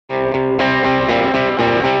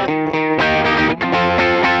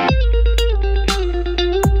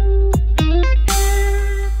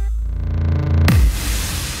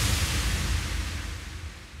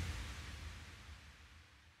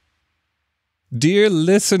Dear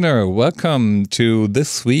listener, welcome to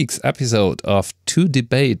this week's episode of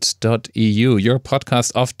ToDebate.eu, your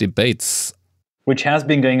podcast of debates. Which has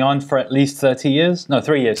been going on for at least 30 years? No,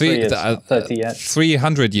 3 years. 30 yet.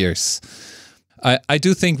 300 years. I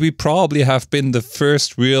do think we probably have been the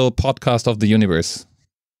first real podcast of the universe.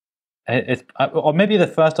 Or maybe the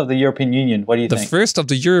first of the European Union. What do you think? The first of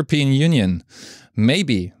the European Union.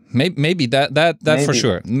 Maybe that maybe. For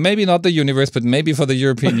sure. Maybe not the universe, but maybe for the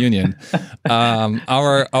European Union.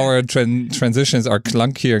 Our transitions are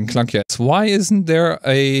clunkier and clunkier. So why isn't there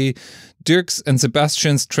a Dirk's and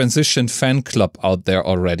Sebastian's transition fan club out there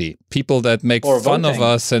already? People that make fun of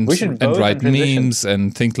us and write memes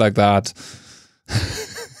and things like that.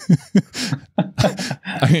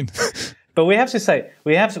 I mean, but we have to say,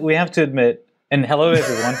 we have to admit. And hello,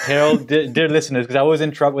 everyone. Carol, dear listeners, because I always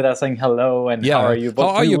interrupt without saying hello and how are you? But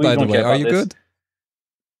how are you, by the way? Are you good?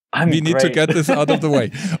 We need to get this out of the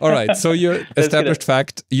way. All right. So you're established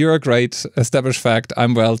fact. You're a great established fact.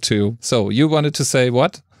 I'm well, too. So you wanted to say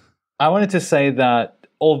what? I wanted to say that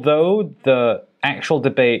although the actual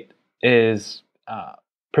debate is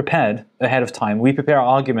prepared ahead of time, we prepare our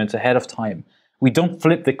arguments ahead of time. We don't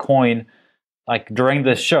flip the coin like during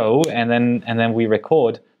the show and then we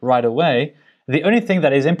record right away. The only thing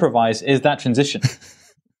that is improvised is that transition.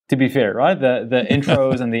 To be fair, right? The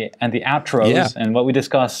intros and the outros and what we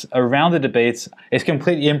discuss around the debates is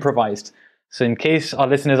completely improvised. So in case our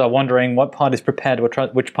listeners are wondering what part is prepared,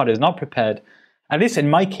 which part is not prepared, at least in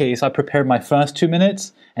my case, I prepared my first 2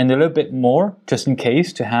 minutes and a little bit more just in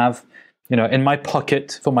case to have, in my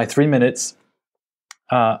pocket for my 3 minutes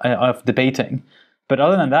of debating. But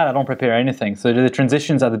other than that, I don't prepare anything. So the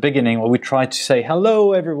transitions at the beginning where we try to say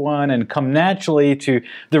hello, everyone, and come naturally to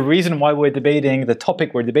the reason why we're debating, the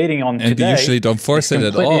topic we're debating on today. And we usually don't force it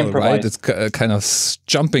at all, right? It's kind of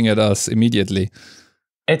jumping at us immediately.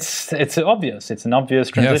 It's obvious. It's an obvious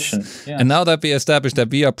transition. Yes. Yeah. And now that we established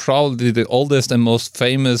that we are probably the oldest and most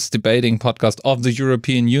famous debating podcast of the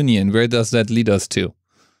European Union, where does that lead us to?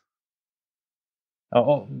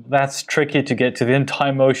 Oh, that's tricky to get to the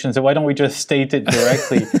entire motion, so why don't we just state it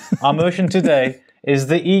directly? Our motion today is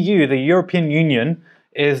the EU, the European Union,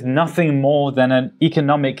 is nothing more than an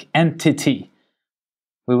economic entity.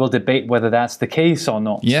 We will debate whether that's the case or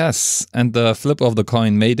not. Yes, and the flip of the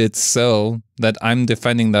coin made it so that I'm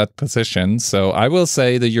defending that position. So I will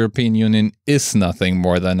say the European Union is nothing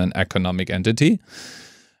more than an economic entity.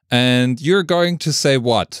 And you're going to say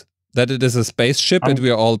what? That it is a spaceship and we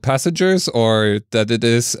are all passengers, or that it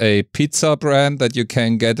is a pizza brand that you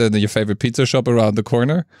can get in your favorite pizza shop around the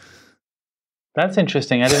corner? That's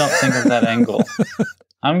interesting. I did not think of that angle.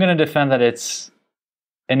 I'm going to defend that it's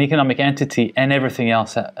an economic entity and everything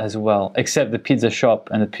else as well, except the pizza shop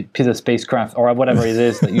and the pizza spacecraft or whatever it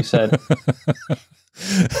is that you said.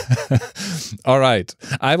 All right.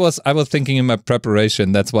 I was thinking in my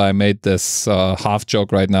preparation. That's why I made this half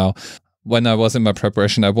joke right now. When I was in my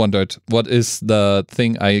preparation, I wondered what is the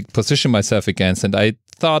thing I position myself against. And I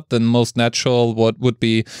thought the most natural would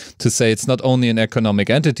be to say it's not only an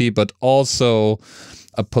economic entity, but also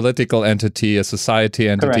a political entity, a society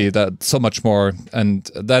entity, that so much more. And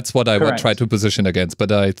that's what I would try to position against.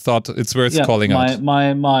 But I thought it's worth calling out.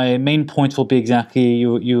 My main point will be exactly,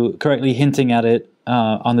 you correctly hinting at it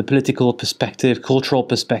on the political perspective, cultural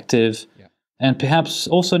perspective, and perhaps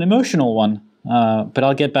also an emotional one. But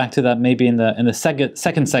I'll get back to that maybe in the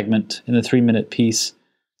second segment in the 3-minute piece.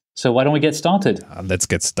 So why don't we get started? Let's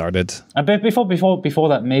get started. But before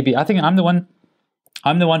that, maybe I think I'm the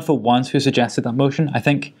one for once who suggested that motion. I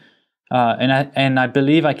think, and I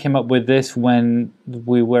believe I came up with this when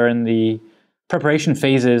we were in the preparation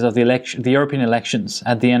phases of the European elections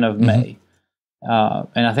at the end of May.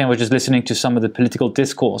 And I think I was just listening to some of the political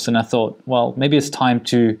discourse, and I thought, well, maybe it's time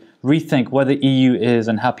to rethink what the EU is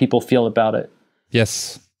and how people feel about it.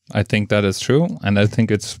 Yes, I think that is true, and I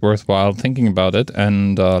think it's worthwhile thinking about it,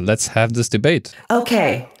 and let's have this debate.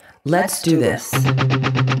 Okay, let's do this.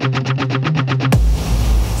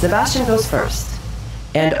 Sebastian goes first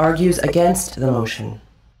and argues against the motion.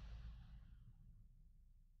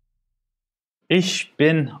 Ich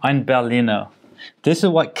bin ein Berliner. This is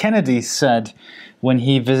what Kennedy said when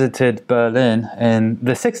he visited Berlin in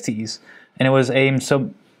the 60s. And it was aimed,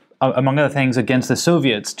 among other things, against the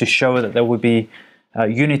Soviets to show that there would be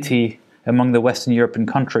unity among the Western European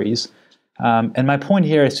countries. And my point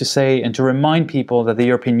here is to say and to remind people that the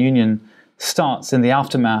European Union starts in the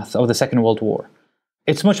aftermath of the Second World War.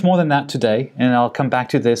 It's much more than that today, and I'll come back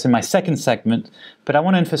to this in my second segment, but I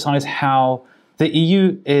want to emphasize how the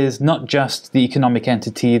EU is not just the economic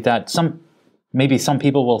entity that maybe some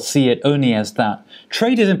people will see it only as that.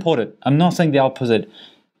 Trade is important. I'm not saying the opposite.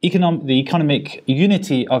 the economic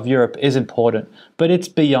unity of Europe is important, but it's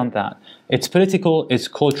beyond that. It's political, it's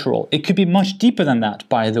cultural. It could be much deeper than that,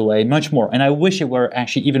 by the way, much more. And I wish it were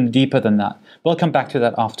actually even deeper than that. But I'll come back to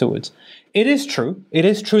that afterwards. It is true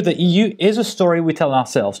the EU is a story we tell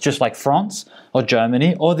ourselves, just like France or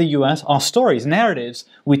Germany or the US are stories, narratives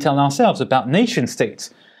we tell ourselves about nation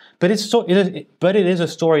states. But it is a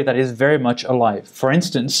story that is very much alive. For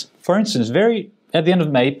instance, at the end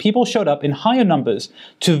of May, people showed up in higher numbers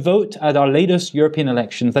to vote at our latest European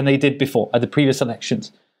elections than they did before, at the previous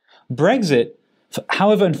elections. Brexit,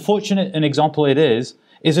 however unfortunate an example it is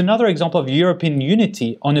another example of European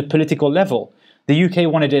unity on a political level. The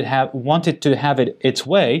UK wanted to have it its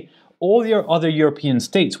way. All the other European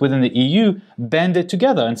states within the EU banded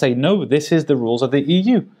together and say, no, this is the rules of the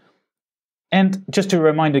EU. And just to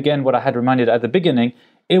remind again what I had reminded at the beginning,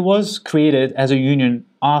 it was created as a union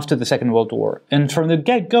after the Second World War. And from the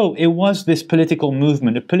get-go, it was this political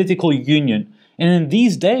movement, a political union. And in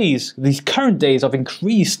these days, these current days of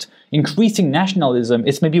increasing nationalism,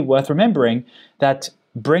 it's maybe worth remembering that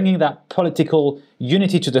bringing that political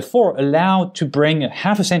unity to the fore allowed to bring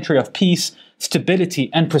half a century of peace, stability,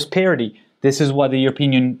 and prosperity. This is what the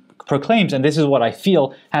European Union proclaims, and this is what I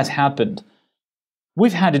feel has happened.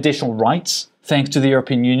 We've had additional rights thanks to the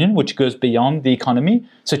European Union, which goes beyond the economy,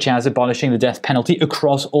 such as abolishing the death penalty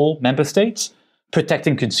across all member states,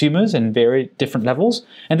 protecting consumers in very different levels.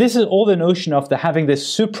 And this is all the notion of having this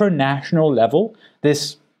supranational level,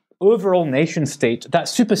 this overall nation state that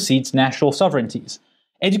supersedes national sovereignties.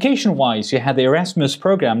 Education-wise, you had the Erasmus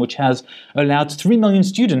program, which has allowed 3 million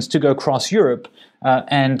students to go across Europe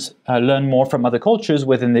and learn more from other cultures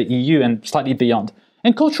within the EU and slightly beyond.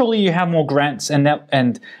 And culturally, you have more grants and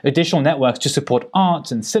additional networks to support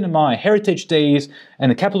arts and cinema and heritage days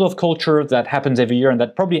and the capital of culture that happens every year and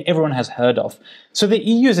that probably everyone has heard of. So the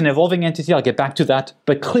EU is an evolving entity, I'll get back to that,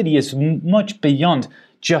 but clearly is much beyond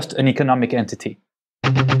just an economic entity.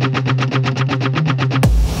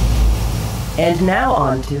 And now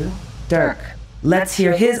on to Dirk. Let's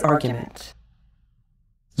hear his argument.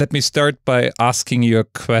 Let me start by asking you a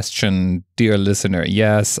question, dear listener.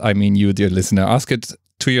 Yes, I mean you, dear listener. Ask it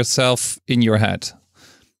to yourself in your head.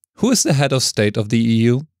 Who is the head of state of the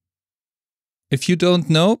EU? If you don't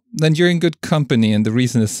know, then you're in good company, and the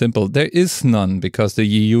reason is simple. There is none, because the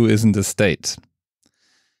EU isn't a state.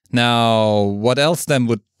 Now, what else then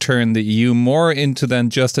would turn the EU more into than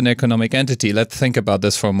just an economic entity? Let's think about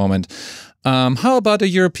this for a moment. How about a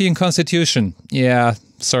European constitution? Yeah,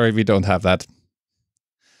 sorry, we don't have that.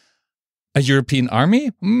 A European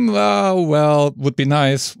army? Well, would be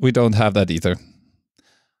nice. We don't have that either.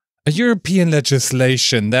 A European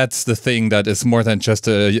legislation, that's the thing that is more than just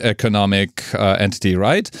an economic entity,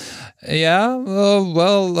 right? Yeah,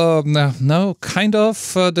 no, kind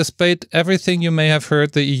of. Despite everything you may have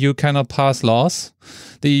heard, the EU cannot pass laws.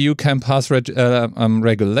 The EU can pass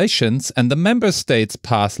regulations, and the member states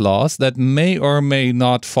pass laws that may or may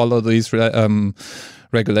not follow these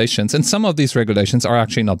regulations, and some of these regulations are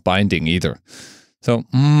actually not binding either. So,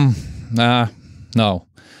 no.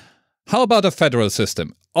 How about a federal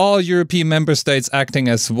system? All European member states acting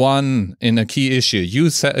as one in a key issue.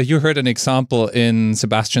 You heard an example in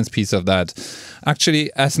Sebastian's piece of that.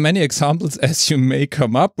 Actually, as many examples as you may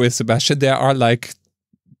come up with, Sebastian, there are like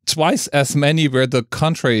twice as many where the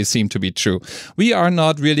contrary seem to be true. We are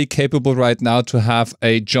not really capable right now to have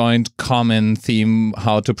a joint common theme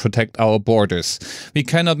how to protect our borders. We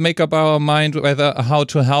cannot make up our mind how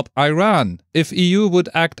to help Iran. If EU would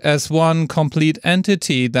act as one complete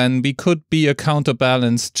entity, then we could be a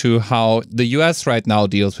counterbalance to how the US right now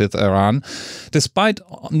deals with Iran. Despite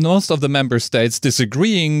most of the member states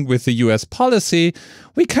disagreeing with the US policy,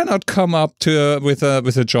 we cannot come up with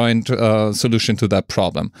a joint solution to that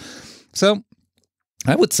problem. So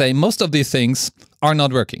I would say most of these things are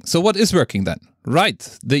not working. So what is working then?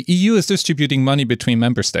 Right, the EU is distributing money between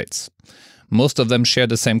member states. Most of them share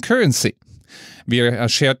the same currency. We are a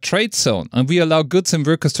shared trade zone, and we allow goods and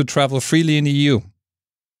workers to travel freely in the EU.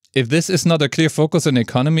 If this is not a clear focus on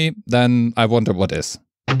economy, then I wonder what is.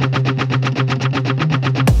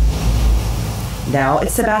 Now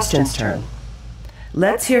it's Sebastian's turn.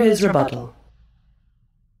 Let's hear his rebuttal.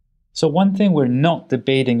 So one thing we're not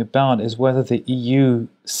debating about is whether the EU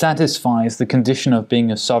satisfies the condition of being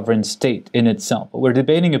a sovereign state in itself. What we're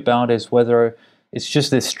debating about is whether it's just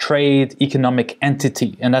this trade economic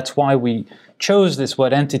entity, and that's why we chose this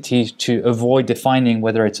word entity to avoid defining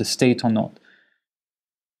whether it's a state or not.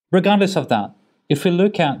 Regardless of that, if we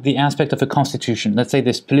look at the aspect of a constitution, let's say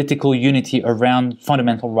this political unity around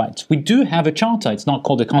fundamental rights, we do have a charter. It's not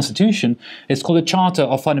called a constitution, it's called a Charter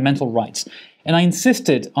of Fundamental Rights. And I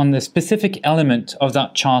insisted on the specific element of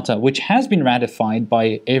that charter, which has been ratified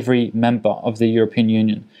by every member of the European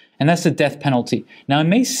Union, and that's the death penalty. Now, it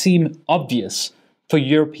may seem obvious for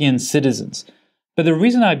European citizens, but the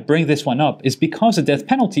reason I bring this one up is because the death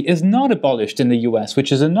penalty is not abolished in the US,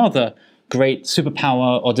 which is another great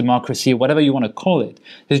superpower or democracy, whatever you want to call it.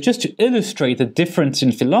 It's just to illustrate the difference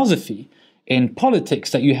in philosophy, in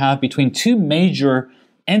politics that you have between two major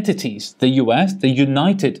entities, the US, the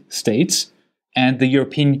United States, and the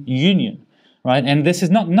European Union, right? And this is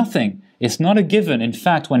not nothing. It's not a given. In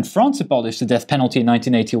fact, when France abolished the death penalty in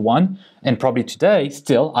 1981, and probably today,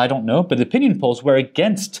 still, I don't know, but the opinion polls were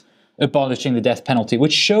against abolishing the death penalty,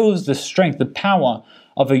 which shows the strength, the power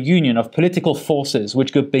of a union of political forces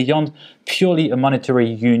which go beyond purely a monetary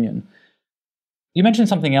union. You mentioned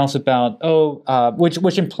something else about,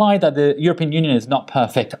 which implied that the European Union is not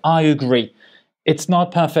perfect. I agree. It's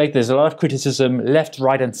not perfect. There's a lot of criticism, left,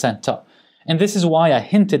 right, and center. And this is why I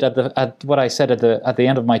hinted at what I said at the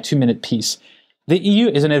end of my 2-minute piece. The EU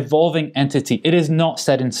is an evolving entity. It is not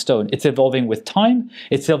set in stone. It's evolving with time.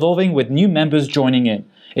 It's evolving with new members joining in.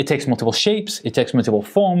 It takes multiple shapes, it takes multiple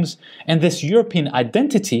forms, and this European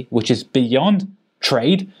identity, which is beyond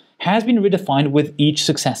trade, has been redefined with each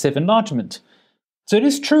successive enlargement. So it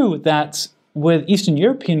is true that with Eastern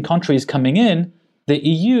European countries coming in, the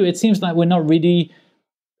EU, it seems like we're not really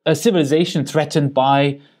a civilization threatened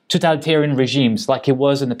by totalitarian regimes like it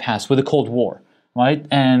was in the past with the Cold War, right?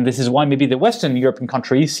 And this is why maybe the Western European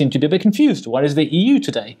countries seem to be a bit confused. What is the EU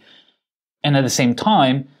today? And at the same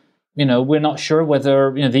time, we're not sure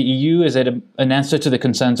whether the EU, is it an answer to the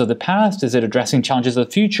concerns of the past? Is it addressing challenges of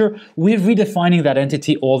the future? We're redefining that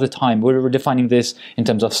entity all the time. We're redefining this in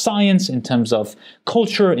terms of science, in terms of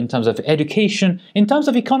culture, in terms of education, in terms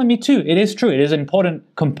of economy too. It is true. It is an important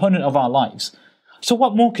component of our lives. So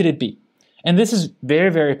what more could it be? And this is very,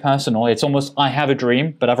 very personal. It's almost, I have a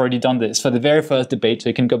dream, but I've already done this for the very first debate. So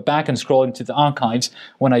you can go back and scroll into the archives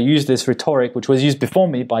when I used this rhetoric, which was used before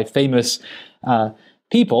me by famous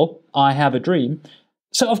people. I have a dream.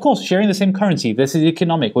 So, of course, sharing the same currency. This is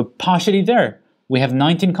economic. We're partially there. We have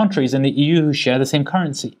 19 countries in the EU who share the same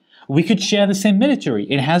currency. We could share the same military.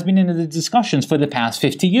 It has been in the discussions for the past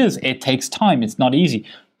 50 years. It takes time. It's not easy.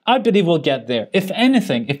 I believe we'll get there. If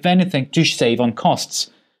anything, to save on costs.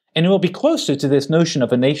 And it will be closer to this notion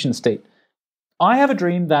of a nation state. I have a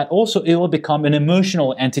dream that also it will become an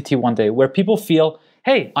emotional entity one day where people feel,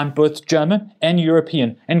 hey, I'm both German and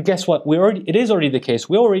European. And guess what? It is already the case.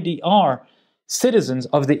 We already are citizens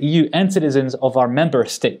of the EU and citizens of our member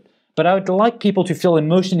state. But I would like people to feel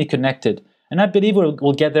emotionally connected. And I believe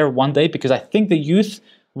we'll get there one day because I think the youth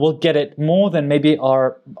will get it more than maybe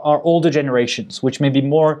our older generations, which may be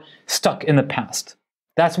more stuck in the past.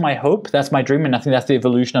 That's my hope, that's my dream, and I think that's the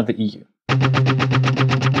evolution of the EU.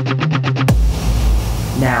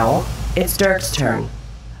 Now, it's Dirk's turn.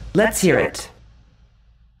 Let's hear it.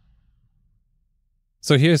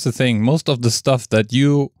 So here's the thing. Most of the stuff that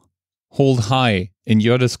you hold high in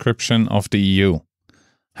your description of the EU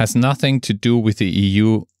has nothing to do with the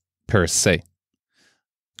EU per se.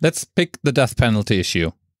 Let's pick the death penalty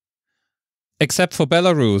issue. Except for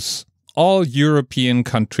Belarus, all European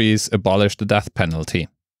countries abolished the death penalty.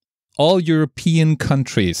 All European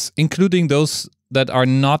countries, including those that are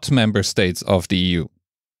not member states of the EU.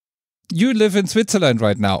 You live in Switzerland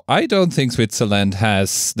right now. I don't think Switzerland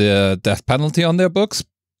has the death penalty on their books,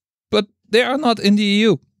 but they are not in the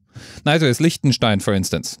EU. Neither is Liechtenstein, for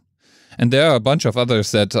instance. And there are a bunch of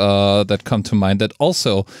others that come to mind that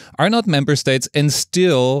also are not member states and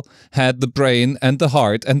still had the brain and the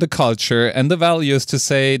heart and the culture and the values to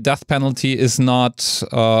say death penalty is not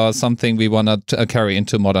something we want to carry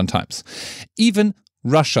into modern times. Even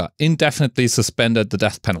Russia indefinitely suspended the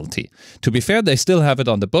death penalty. To be fair, they still have it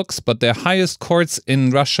on the books, but their highest courts in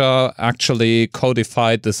Russia actually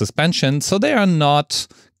codified the suspension, so they are not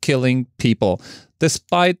killing people,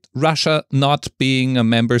 despite Russia not being a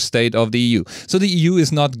member state of the EU. So the EU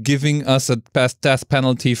is not giving us a death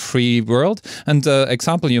penalty-free world. And the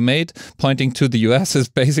example you made, pointing to the US, is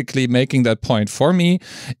basically making that point for me.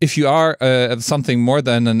 If you are something more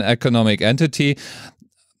than an economic entity,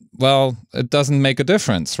 well, it doesn't make a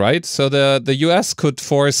difference, right? So the US could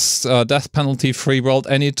force a death penalty-free world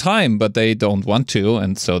anytime, but they don't want to,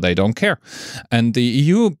 and so they don't care. And the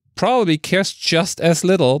EU probably cares just as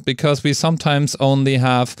little because we sometimes only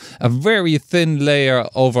have a very thin layer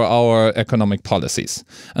over our economic policies.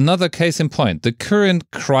 Another case in point, the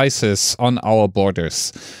current crisis on our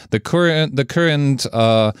borders, the current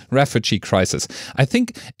refugee crisis. I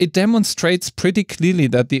think it demonstrates pretty clearly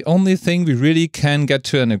that the only thing we really can get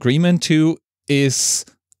to an agreement to is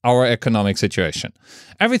our economic situation.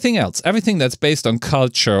 Everything else, everything that's based on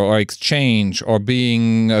culture or exchange or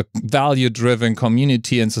being a value-driven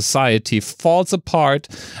community and society falls apart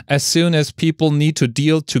as soon as people need to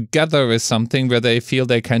deal together with something where they feel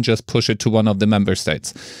they can just push it to one of the member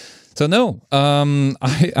states. So no,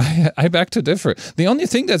 I beg to differ. The only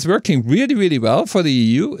thing that's working really, really well for the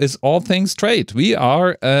EU is all things trade. We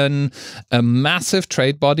are a massive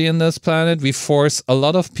trade body in this planet. We force a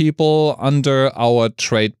lot of people under our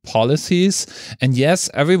trade policies. And yes,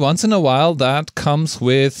 every once in a while that comes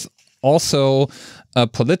with also a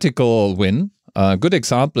political win. A good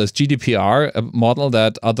example is GDPR, a model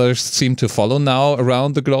that others seem to follow now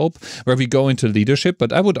around the globe, where we go into leadership.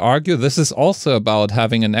 But I would argue this is also about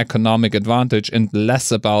having an economic advantage and less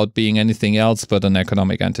about being anything else but an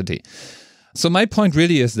economic entity. So my point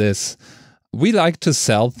really is this. We like to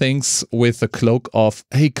sell things with the cloak of,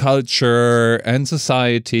 hey, culture and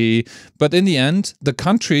society. But in the end, the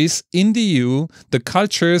countries in the EU, the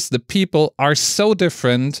cultures, the people are so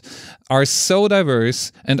different, are so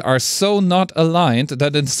diverse, and are so not aligned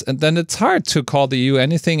that it's hard to call the EU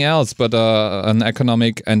anything else but an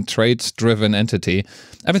economic and trade-driven entity.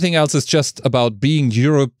 Everything else is just about being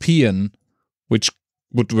European, which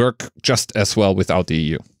would work just as well without the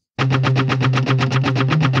EU.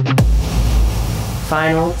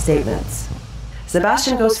 Final statements.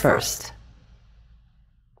 Sebastian goes first.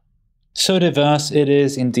 So diverse it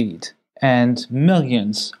is indeed. And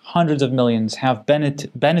millions, hundreds of millions have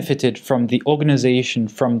benefited from the organization,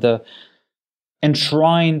 from the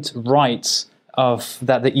enshrined rights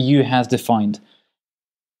that the EU has defined.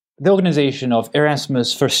 The organization of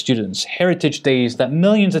Erasmus for students, heritage days that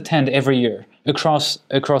millions attend every year across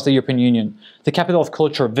the European Union, the capital of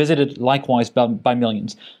culture visited likewise by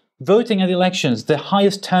millions. Voting at the elections, the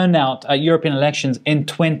highest turnout at European elections in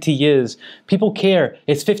 20 years. People care.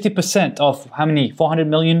 It's 50% of how many? 400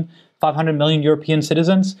 million, 500 million European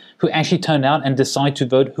citizens who actually turn out and decide to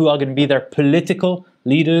vote, who are going to be their political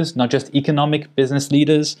leaders, not just economic business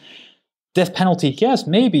leaders. Death penalty, yes,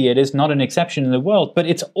 maybe it is not an exception in the world, but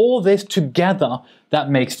it's all this together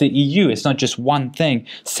that makes the EU. It's not just one thing,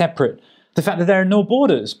 separate. The fact that there are no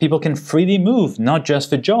borders, people can freely move, not just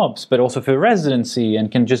for jobs, but also for residency, and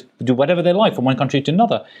can just do whatever they like from one country to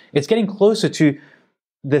another. It's getting closer to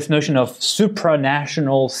this notion of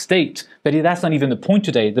supranational state, but that's not even the point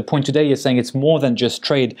today. The point today is saying it's more than just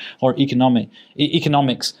trade or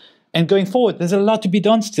economics. And going forward, there's a lot to be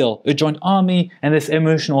done still. A joint army and this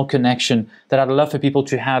emotional connection that I'd love for people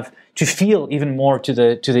to feel even more to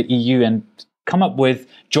the EU and come up with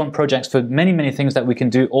joint projects for many, many things that we can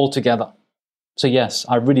do all together. So yes,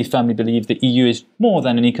 I really firmly believe the EU is more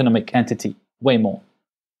than an economic entity, way more.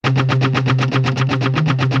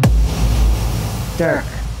 Dirk.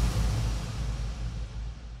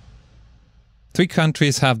 3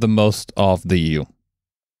 countries have the most of the EU.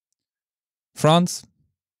 France,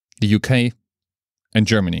 the UK, and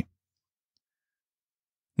Germany.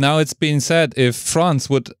 Now it's been said if France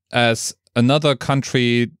would, as another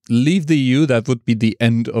country, leave the EU, that would be the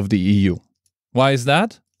end of the EU. Why is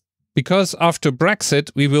that? Because after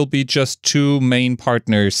Brexit, we will be just 2 main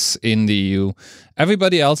partners in the EU,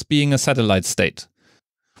 everybody else being a satellite state.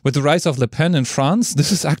 With the rise of Le Pen in France,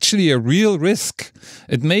 this is actually a real risk.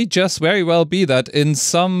 It may just very well be that in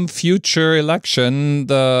some future election,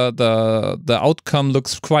 the outcome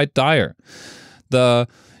looks quite dire. The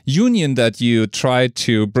union that you try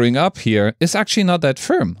to bring up here is actually not that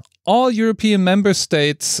firm. All European member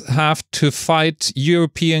states have to fight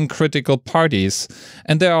European critical parties,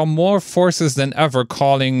 and there are more forces than ever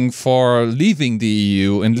calling for leaving the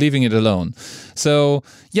EU and leaving it alone. So,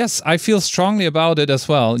 yes, I feel strongly about it as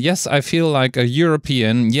well. Yes, I feel like a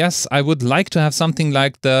European. Yes, I would like to have something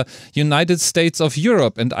like the United States of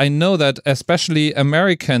Europe. And I know that especially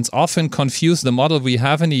Americans often confuse the model we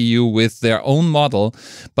have in the EU with their own model.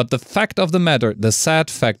 But the fact of the matter, the sad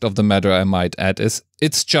fact of the matter, I might add, is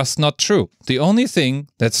it's just not true. The only thing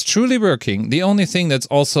that's truly working, the only thing that's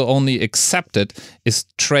also only accepted is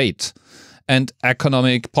trade and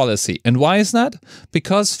economic policy. And why is that?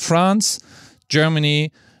 Because France,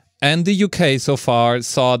 Germany, and the UK so far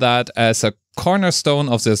saw that as a cornerstone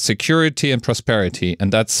of their security and prosperity,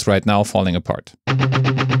 and that's right now falling apart.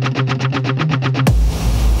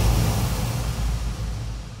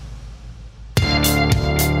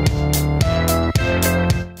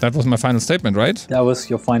 That was my final statement, right? That was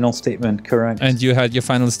your final statement, correct. And you had your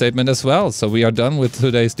final statement as well. So we are done with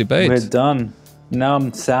today's debate. We're done. Now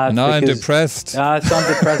I'm sad. Now I'm depressed. I'm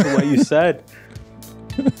depressed with what you said.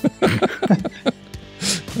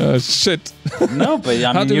 Shit. No, but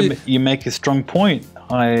I mean, you make a strong point.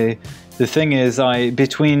 The thing is,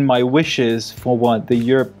 between my wishes for what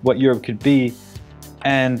Europe could be,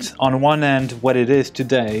 and on one end what it is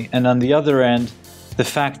today, and on the other end the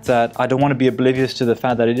fact that I don't want to be oblivious to the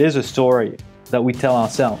fact that it is a story that we tell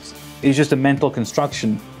ourselves. It's just a mental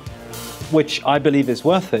construction, which I believe is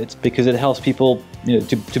worth it because it helps people,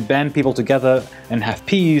 to band people together and have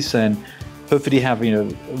peace and hopefully have,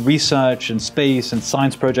 research and space and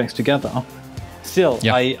science projects together. Still,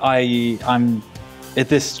 I'm at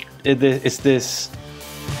this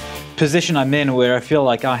position I'm in where I feel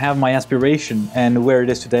like I have my aspiration and where it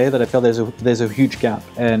is today that I feel there's a huge gap.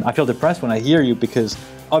 And I feel depressed when I hear you because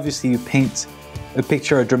obviously you paint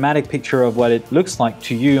a dramatic picture of what it looks like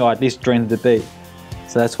to you, or at least during the debate.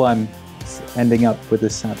 So that's why I'm ending up with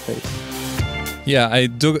this sad face. Yeah, I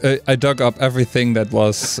dug up everything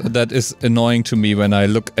that is annoying to me when I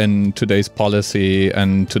look in today's policy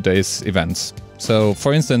and today's events. So,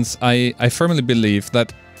 for instance, I firmly believe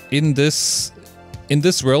that in this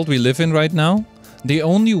world we live in right now, the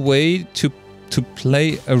only way to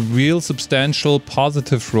play a real substantial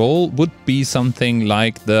positive role would be something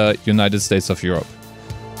like the United States of Europe.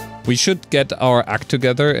 We should get our act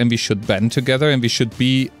together and we should band together and we should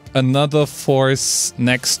be another force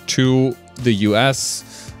next to the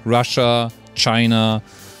US, Russia, China,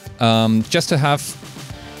 just to have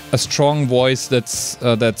a strong voice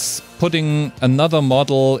that's putting another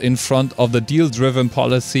model in front of the deal-driven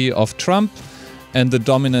policy of Trump and the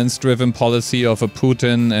dominance-driven policy of a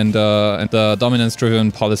Putin and the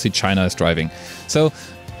dominance-driven policy China is driving. So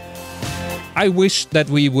I wish that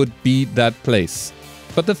we would be that place.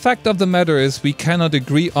 But the fact of the matter is we cannot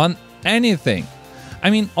agree on anything. I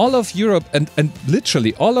mean, all of Europe, and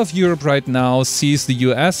literally all of Europe right now sees the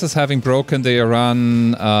US as having broken the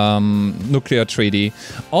Iran nuclear treaty.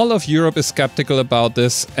 All of Europe is skeptical about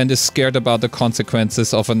this and is scared about the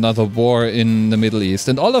consequences of another war in the Middle East.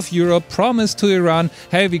 And all of Europe promised to Iran,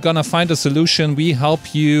 hey, we're gonna find a solution. We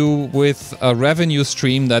help you with a revenue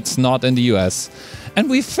stream that's not in the US. And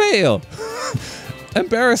we fail.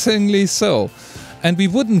 Embarrassingly so. And we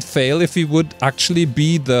wouldn't fail if we would actually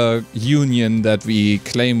be the union that we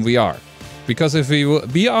claim we are, because if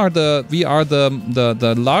we are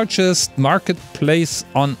the largest marketplace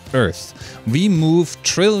on Earth. We move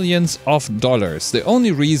trillions of dollars. The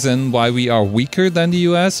only reason why we are weaker than the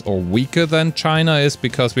US or weaker than China is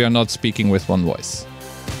because we are not speaking with one voice.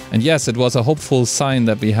 And yes, it was a hopeful sign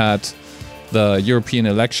that we had the European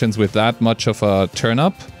elections with that much of a turn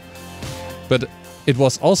up, but it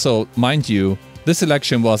was also, mind you, this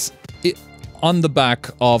election was on the back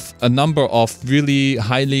of a number of really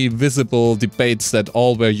highly visible debates that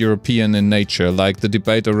all were European in nature, like the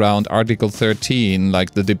debate around Article 13,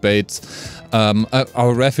 like the debates,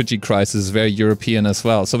 our refugee crisis is very European as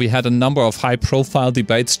well. So we had a number of high-profile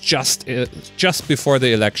debates just before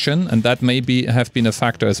the election, and that have been a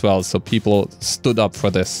factor as well. So people stood up for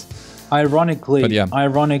this. Ironically,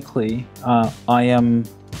 I am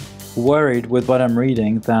worried with what I'm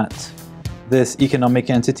reading that this economic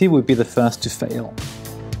entity would be the first to fail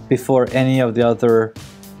before any of the other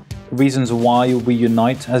reasons why we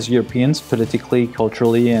unite as Europeans, politically,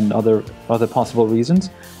 culturally, and other possible reasons.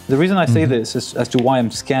 The reason I say this is, as to why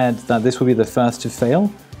I'm scared that this will be the first to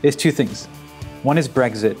fail is two things. One is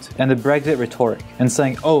Brexit and the Brexit rhetoric and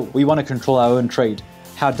saying, oh, we want to control our own trade.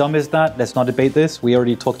 How dumb is that? Let's not debate this. We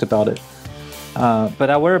already talked about it. But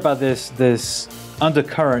I worry about this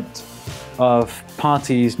undercurrent of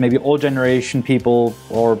parties, maybe old generation people,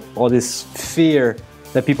 or this fear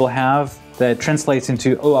that people have that translates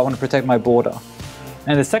into, oh, I want to protect my border.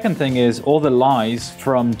 And the second thing is all the lies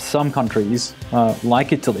from some countries,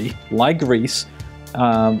 like Italy, like Greece,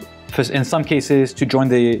 in some cases to join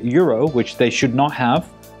the euro, which they should not have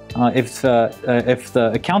if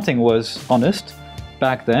the accounting was honest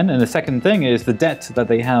back then. And the second thing is the debt that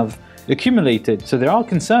they have accumulated. So there are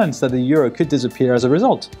concerns that the euro could disappear as a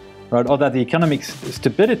result. Right, or that the economic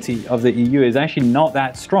stability of the EU is actually not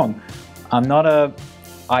that strong. I'm not a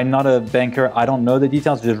banker. I don't know the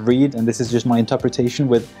details. Just read, and this is just my interpretation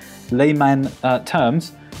with layman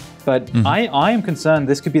terms. But I am concerned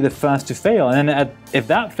this could be the first to fail, and then if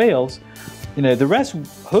that fails, the rest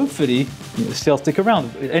hopefully still stick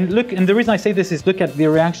around. And look, and the reason I say this is look at the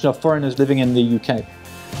reaction of foreigners living in the UK.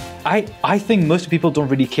 I think most people don't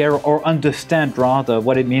really care or understand rather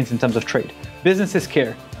what it means in terms of trade. Businesses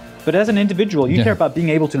care. But as an individual, you care about being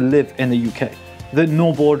able to live in the UK. the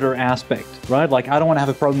no border aspect, right? Like, I don't want to have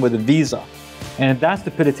a problem with a visa. And that's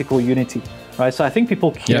the political unity, right? So I think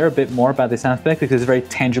people care a bit more about this aspect because it's very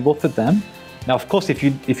tangible for them. Now, of course, if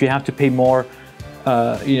you have to pay more,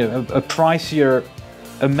 a pricier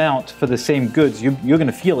amount for the same goods, you're going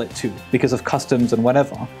to feel it too because of customs and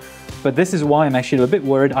whatever. But this is why I'm actually a bit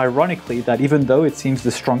worried, ironically, that even though it seems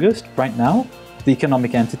the strongest right now, the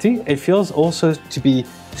economic entity, it feels also to be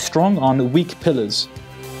strong on weak pillars,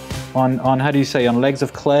 on how do you say, on legs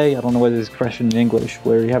of clay? I don't know what this expression in English,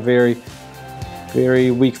 where you have very, very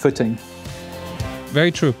weak footing.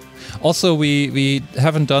 Very true. Also, we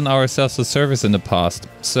haven't done ourselves a service in the past,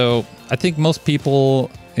 so I think most people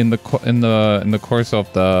in the course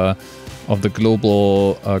of the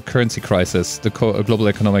global currency crisis, the global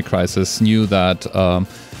economic crisis, knew that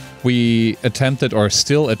we attempted or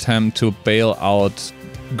still attempt to bail out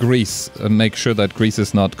Greece and make sure that Greece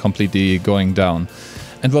is not completely going down.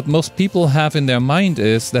 And what most people have in their mind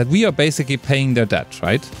is that we are basically paying their debt,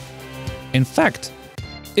 right? In fact,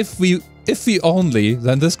 if we only,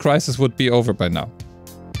 then this crisis would be over by now.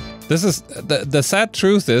 This is the sad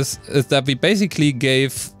truth is that we basically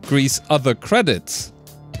gave Greece other credits,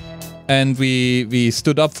 and we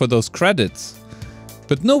stood up for those credits,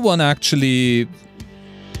 but no one actually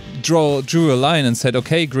drew a line and said,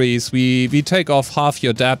 okay, Greece, we take off half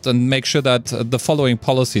your debt and make sure that the following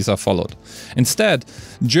policies are followed. Instead,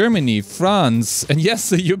 Germany, France, and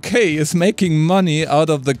yes, the UK is making money out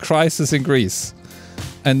of the crisis in Greece.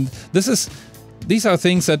 And these are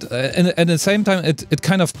things that, and at the same time, it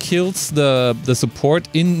kind of kills the support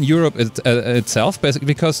in Europe itself,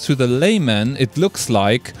 because to the layman, it looks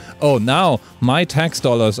like, oh, now my tax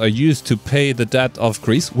dollars are used to pay the debt of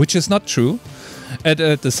Greece, which is not true.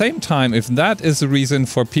 At the same time, if that is the reason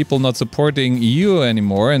for people not supporting EU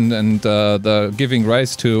anymore and the giving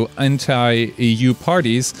rise to anti-EU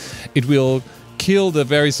parties, it will kill the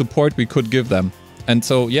very support we could give them. And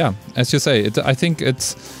so, yeah, as you say, I think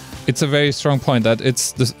it's a very strong point that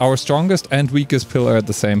it's our strongest and weakest pillar at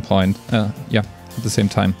the same point. At the same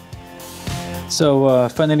time. So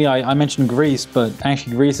finally, I mentioned Greece, but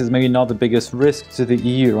actually Greece is maybe not the biggest risk to the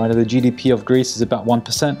EU, right? The GDP of Greece is about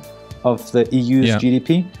 1% of the EU's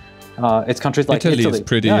GDP. It's countries like Italy. Is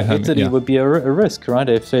pretty heavy, Italy would be a risk, right?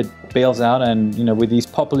 If it bails out, and with these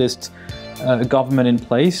populist government in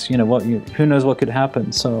place, who knows what could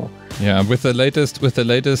happen. So yeah, with the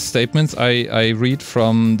latest statements I read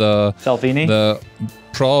from Salvini, the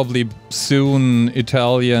probably soon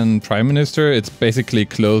Italian Prime Minister, it's basically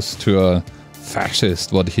close to a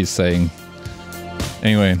fascist what he's saying.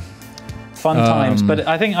 Anyway, fun times. But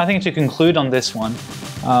I think to conclude on this one,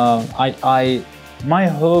 my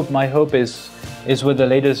hope is with the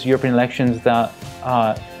latest European elections that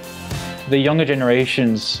the younger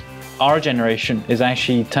generations, our generation, is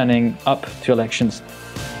actually turning up to elections,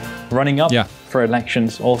 running up for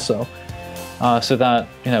elections also, so that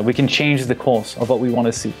we can change the course of what we want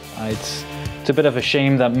to see. It's a bit of a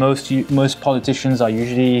shame that most politicians are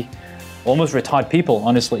usually almost retired people,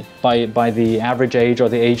 honestly, by the average age or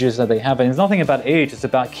the ages that they have. And it's nothing about age, it's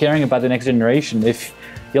about caring about the next generation. If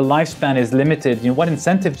your lifespan is limited, what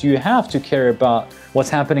incentive do you have to care about what's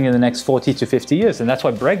happening in the next 40 to 50 years? And that's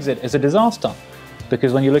why Brexit is a disaster.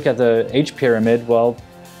 Because when you look at the age pyramid, well,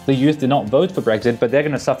 the youth did not vote for Brexit, but they're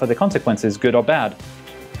going to suffer the consequences, good or bad.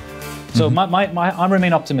 So I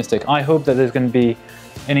remain optimistic. I hope that there's going to be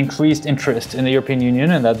an increased interest in the European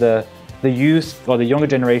Union, and that the youth or the younger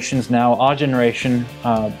generations now, our generation,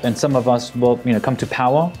 and some of us will come to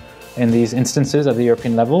power in these instances at the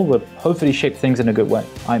European level, will hopefully shape things in a good way.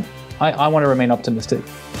 I want to remain optimistic.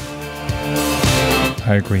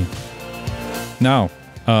 I agree. Now,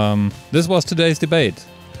 this was today's debate.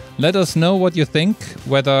 Let us know what you think,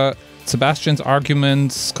 whether Sebastian's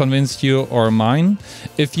arguments convinced you or mine.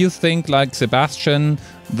 If you think, like Sebastian,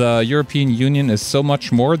 the European Union is so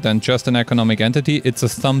much more than just an economic entity, it's a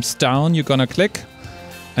thumbs down you're gonna click.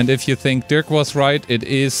 And if you think Dirk was right, it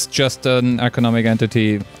is just an economic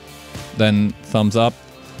entity, then thumbs up.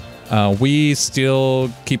 We still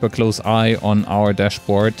keep a close eye on our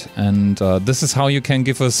dashboard, and this is how you can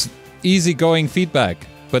give us easygoing feedback.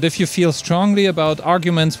 But if you feel strongly about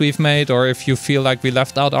arguments we've made, or if you feel like we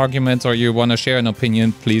left out arguments, or you want to share an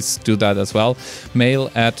opinion, please do that as well.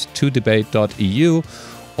 mail@todebate.eu,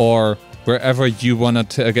 or wherever you want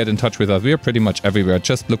to get in touch with us. We are pretty much everywhere.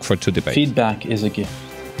 Just look for To Debate. Feedback is a gift.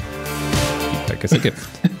 Feedback is a gift.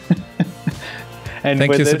 And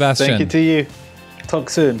thank you, Sebastian. Thank you to you. Talk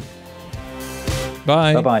soon.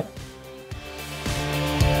 Bye. Bye-bye.